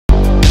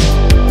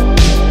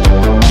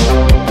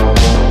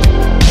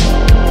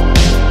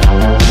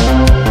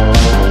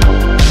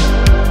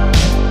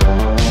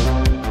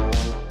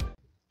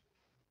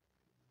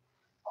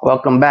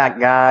Welcome back,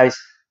 guys.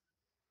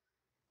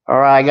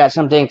 Alright, I got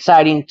something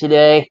exciting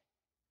today.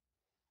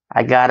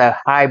 I got a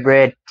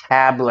hybrid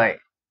tablet.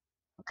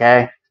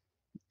 Okay,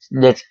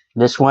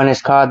 this one is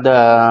called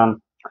the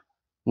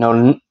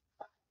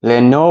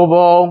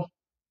Lenovo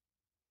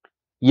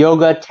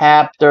Yoga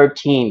Tab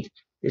 13.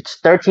 It's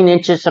 13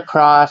 inches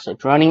across.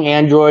 It's running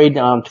Android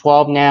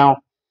 12 now.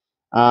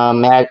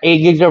 It has 8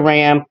 gigs of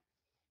RAM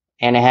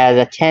and it has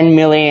a 10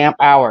 milliamp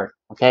hour.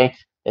 Okay,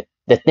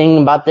 the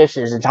thing about this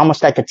is it's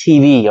almost like a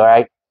TV. All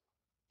right,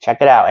 check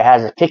it out. It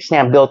has a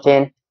kickstand built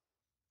in,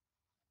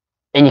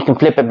 and you can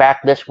flip it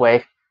back this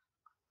way.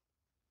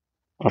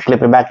 And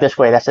flip it back this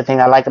way. That's the thing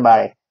I like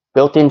about it.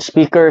 Built-in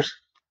speakers.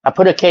 I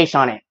put a case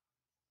on it.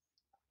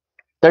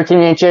 13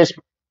 inches.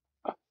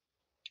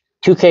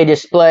 2K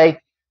display.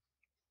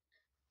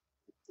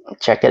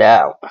 Check it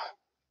out.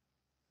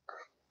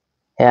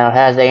 Yeah, it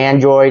has the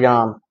Android,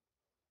 all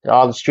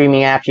the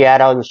streaming apps. You add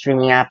all the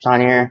streaming apps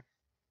on here.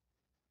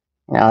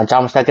 You know, it's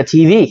almost like a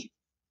TV.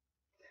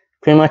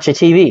 Pretty much a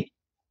TV.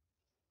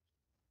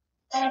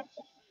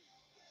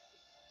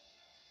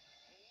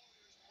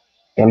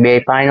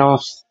 NBA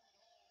Finals.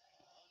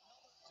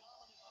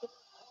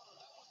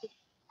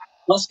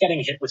 Plus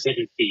getting hit with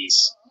hidden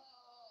fees.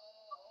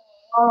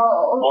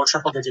 More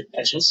triple-digit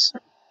pitches.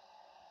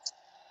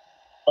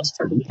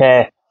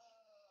 Okay.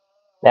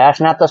 That's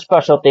not the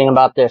special thing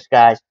about this,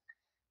 guys.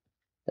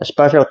 The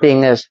special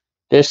thing is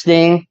this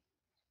thing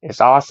is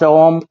also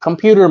a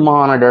computer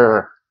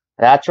monitor.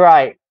 That's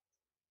right.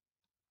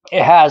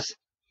 It has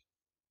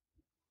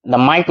the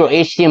micro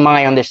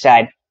HDMI on this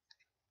side.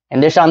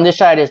 And this on this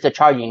side is the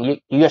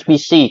charging,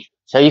 USB-C.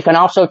 So you can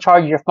also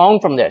charge your phone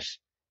from this.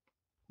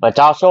 But it's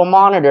also a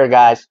monitor,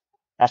 guys.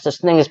 That's the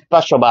thing that's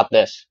special about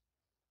this.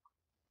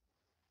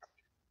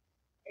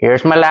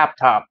 Here's my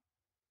laptop.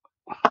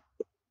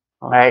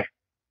 Alright.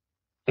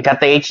 I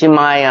got the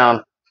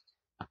HDMI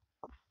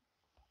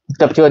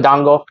hooked up to a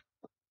dongle.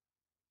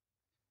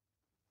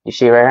 You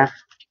see right here?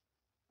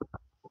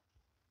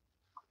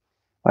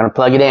 I'm gonna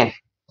plug it in.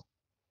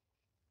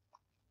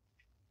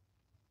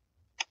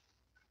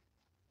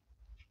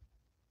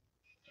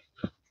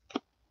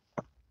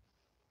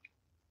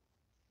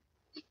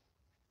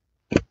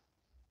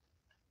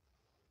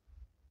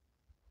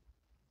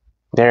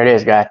 There it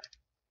is, guys.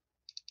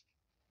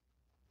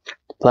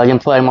 Plug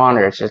and play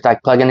monitor. It's just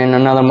like plugging in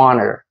another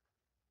monitor.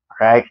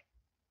 Right?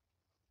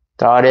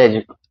 That's all it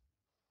is.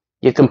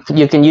 You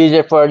can use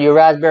it for your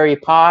Raspberry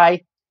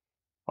Pi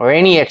or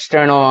any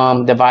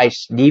external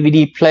device,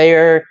 DVD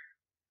player,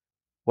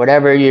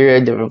 whatever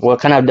what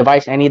kind of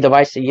device, any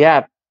device that you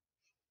have.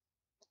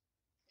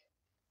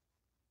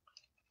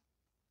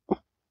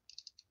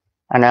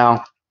 I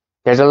know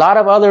there's a lot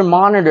of other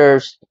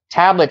monitors,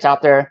 tablets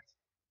out there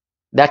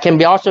that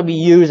can also be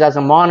used as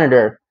a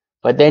monitor,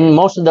 but then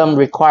most of them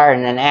require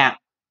an app.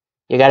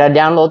 You gotta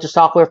download the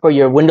software for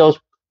your Windows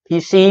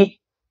PC,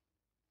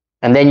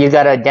 and then you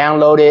gotta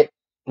download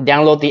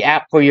the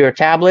app for your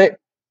tablet,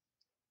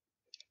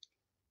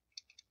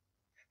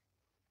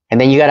 and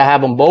then you gotta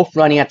have them both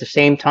running at the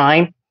same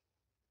time.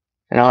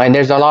 You know, and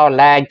there's a lot of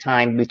lag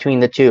time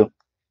between the two.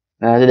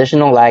 There's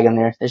no lag in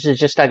there. This is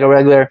just like a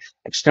regular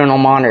external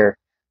monitor.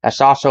 That's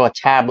also a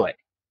tablet.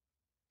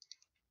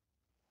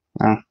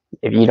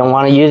 If you don't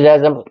want to use it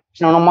as an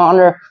external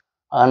monitor,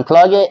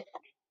 unplug it.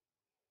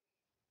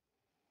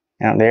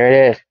 Now there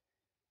it is.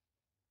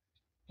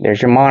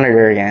 There's your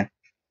monitor again.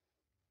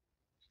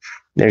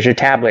 There's your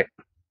tablet.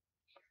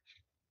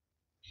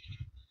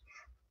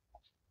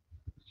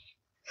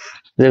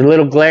 There's a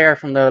little glare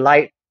from the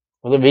light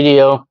of the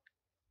video.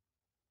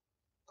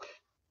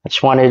 I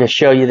just wanted to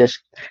show you this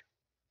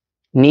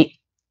neat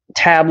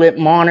tablet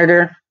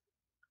monitor.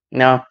 You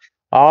know,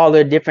 all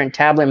the different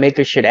tablet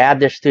makers should add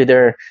this to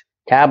their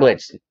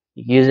tablets.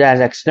 Use it as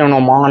an external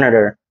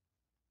monitor.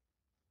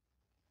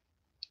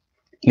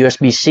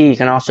 USB-C, you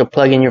can also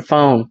plug in your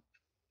phone.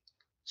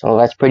 So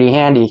that's pretty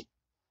handy.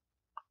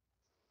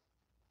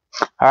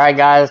 Alright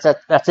guys,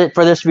 that's it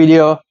for this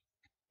video.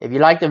 If you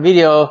like the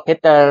video,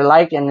 hit the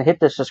like and hit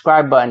the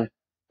subscribe button.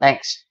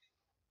 Thanks.